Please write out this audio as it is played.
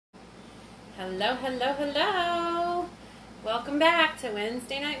Hello, hello, hello. Welcome back to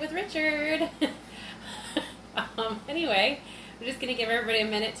Wednesday Night with Richard. Anyway, we're just going to give everybody a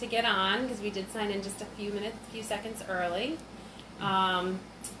minute to get on because we did sign in just a few seconds early.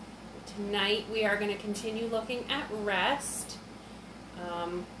 Tonight we are going to continue looking at rest.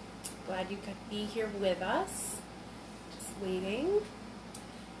 Glad you could be here with us. Just waiting.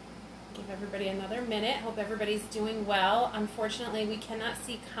 Give everybody another minute. Hope everybody's doing well. Unfortunately, we cannot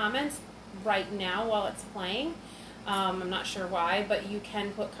see comments right now while it's playing. I'm not sure why, but you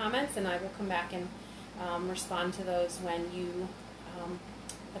can put comments and I will come back and respond to those when you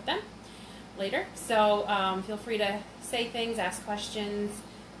put them later. So feel free to say things, ask questions,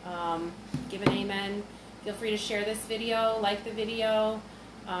 give an amen. Feel free to share this video, like the video.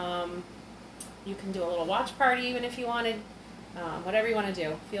 You can do a little watch party even if you wanted. Whatever you want to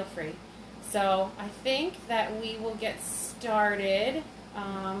do, feel free. So I think that we will get started.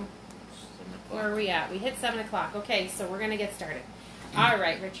 Where are we at? We hit 7 o'clock. Okay, so we're going to get started. All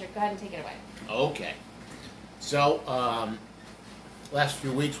right, Richard, go ahead and take it away. Okay. So, last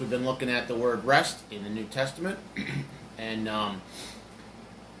few weeks we've been looking at the word rest in the New Testament. And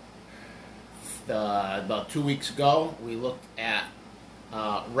about 2 weeks ago we looked at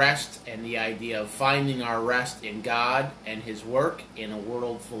rest and the idea of finding our rest in God and His work in a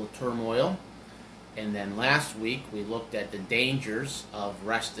world full of turmoil. And then last week we looked at the dangers of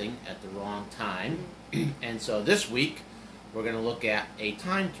resting at the wrong time. And so this week we're going to look at a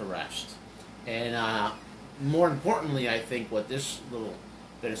time to rest. And more importantly, I think what this little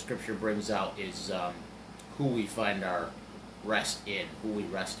bit of scripture brings out is who we find our rest in, who we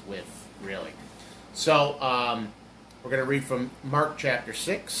rest with, really. So we're going to read from Mark chapter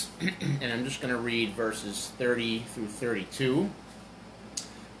 6, and I'm just going to read verses 30 through 32.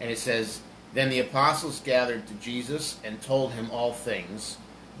 And it says, "Then the apostles gathered to Jesus and told him all things,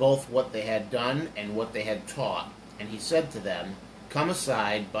 both what they had done and what they had taught. And he said to them, 'Come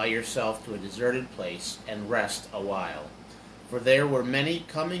aside by yourself to a deserted place and rest a while.' For there were many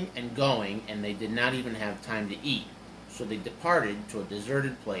coming and going, and they did not even have time to eat. So they departed to a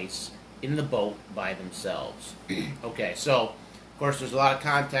deserted place in the boat by themselves." Okay, so, of course, there's a lot of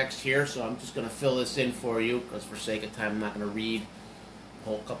context here, so I'm just going to fill this in for you, because for sake of time, I'm not going to read a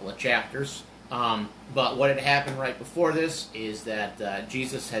whole couple of chapters. But what had happened right before this is that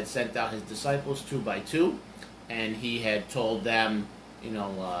Jesus had sent out his disciples 2 by 2, and he had told them,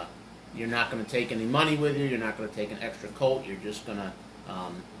 you're not going to take any money with you, you're not going to take an extra coat, you're just going to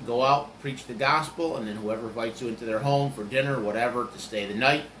go out, preach the gospel, and then whoever invites you into their home for dinner, whatever, to stay the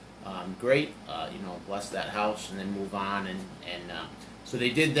night, great, bless that house, and then move on. And so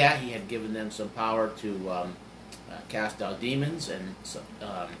they did that. He had given them some power to cast out demons, and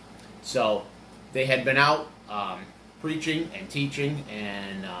so they had been out preaching and teaching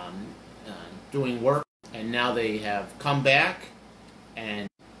and doing work, and now they have come back. And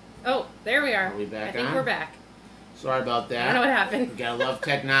oh, there we are. Are we back I think on? we're back. Sorry about that. I don't know what happened. You gotta love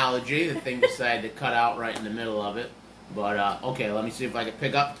technology. The thing decided to cut out right in the middle of it. But, okay, let me see if I can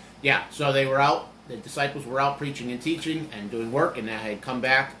pick up. Yeah, so they were out, the disciples were out preaching and teaching and doing work, and they had come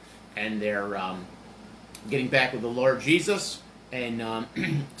back, and they're getting back with the Lord Jesus. And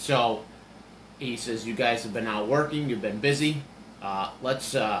so he says, "You guys have been out working, you've been busy.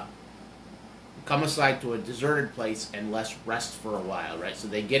 Let's come aside to a deserted place and let's rest for a while," right? So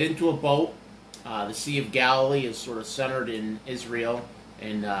they get into a boat. The Sea of Galilee is sort of centered in Israel,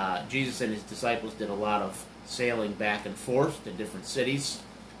 and Jesus and his disciples did a lot of sailing back and forth to different cities.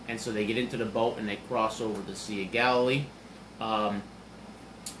 And so they get into the boat and they cross over the Sea of Galilee.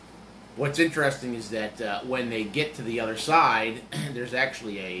 What's interesting is that when they get to the other side, there's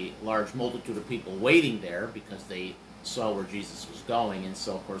actually a large multitude of people waiting there because they saw where Jesus was going. And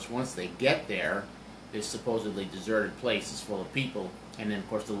so, of course, once they get there, this supposedly deserted place is full of people. And then, of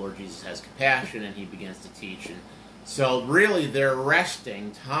course, the Lord Jesus has compassion and he begins to teach. And so really their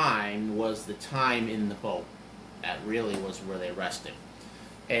resting time was the time in the boat. That really was where they rested.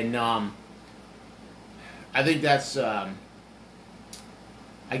 And I think that's, I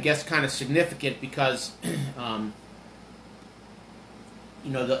guess, kind of significant because,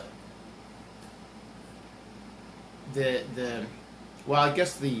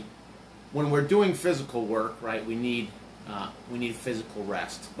 when we're doing physical work, right, we need physical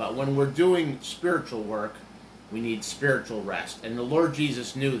rest. But when we're doing spiritual work, we need spiritual rest. And the Lord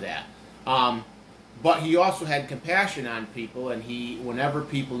Jesus knew that. But he also had compassion on people, and whenever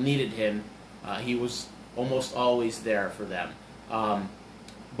people needed him, he was almost always there for them.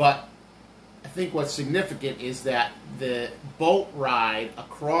 But I think what's significant is that the boat ride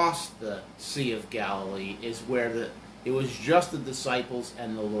across the Sea of Galilee is where It was just the disciples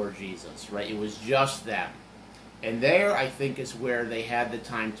and the Lord Jesus, right? It was just them. And there, I think, is where they had the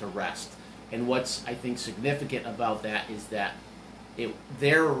time to rest. And what's, I think, significant about that is that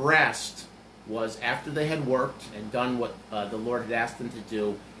their rest was after they had worked and done what the Lord had asked them to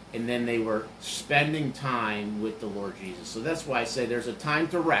do, and then they were spending time with the Lord Jesus. So that's why I say there's a time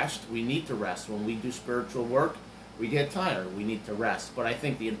to rest. We need to rest. When we do spiritual work, we get tired. We need to rest. But I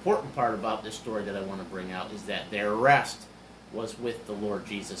think the important part about this story that I want to bring out is that their rest was with the Lord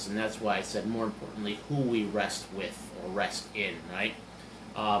Jesus. And that's why I said, more importantly, who we rest with or rest in, right?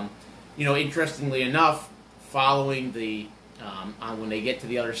 Interestingly enough, following when they get to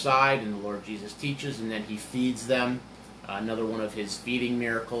the other side and the Lord Jesus teaches, and then he feeds them, another one of his feeding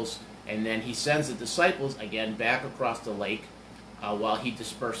miracles, and then he sends the disciples again back across the lake while he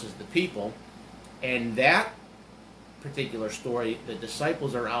disperses the people. And that particular story, the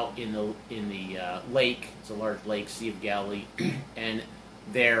disciples are out in the lake. It's a large lake, Sea of Galilee, and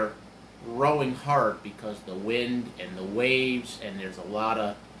they're rowing hard because the wind and the waves, and there's a lot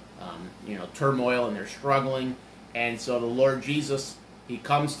of turmoil, and they're struggling. And so the Lord Jesus, he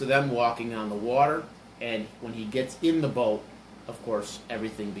comes to them walking on the water, and when he gets in the boat, of course,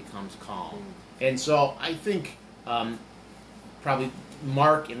 everything becomes calm. And so I think probably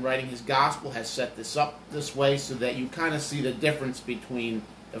Mark, in writing his gospel, has set this up this way so that you kind of see the difference between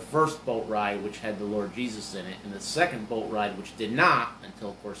the first boat ride, which had the Lord Jesus in it, and the second boat ride, which did not, until,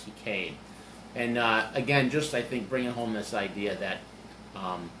 of course, he came. And again, just I think bringing home this idea that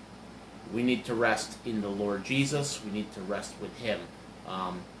we need to rest in the Lord Jesus. We need to rest with him.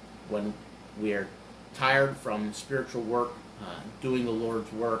 When we're tired from spiritual work, doing the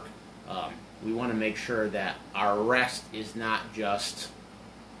Lord's work, we want to make sure that our rest is not just,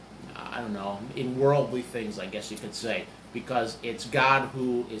 in worldly things, I guess you could say, because it's God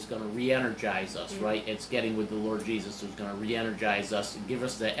who is going to re-energize us, right? It's getting with the Lord Jesus who's going to re-energize us and give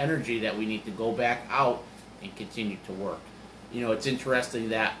us the energy that we need to go back out and continue to work. It's interesting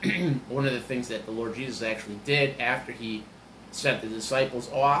that one of the things that the Lord Jesus actually did after he sent the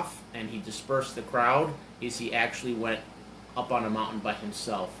disciples off and he dispersed the crowd is he actually went up on a mountain by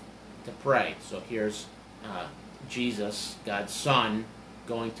himself to pray. So here's Jesus, God's Son,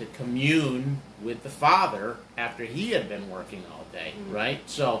 going to commune with the Father after he had been working all day, right?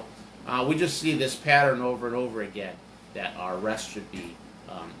 So we just see this pattern over and over again, that our rest should be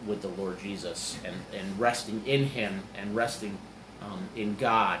with the Lord Jesus and resting in him and resting in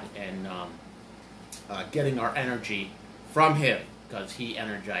God and getting our energy from him, because he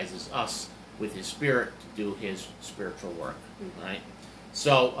energizes us with his Spirit to do his spiritual work, right?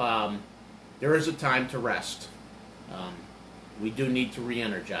 So there is a time to rest. We do need to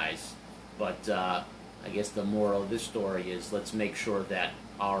re-energize, but I guess the moral of this story is let's make sure that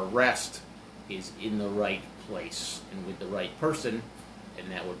our rest is in the right place and with the right person, and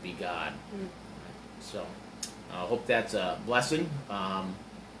that would be God. So I hope that's a blessing.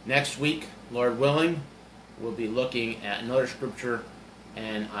 Next week, Lord willing, we'll be looking at another scripture,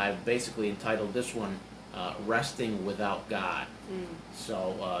 and I've basically entitled this one, Resting Without God.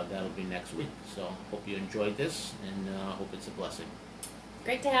 So that'll be next week. So hope you enjoyed this, and hope it's a blessing.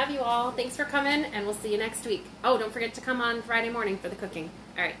 Great to have you all. Thanks for coming, and we'll see you next week. Oh, don't forget to come on Friday morning for the cooking.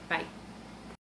 All right, bye.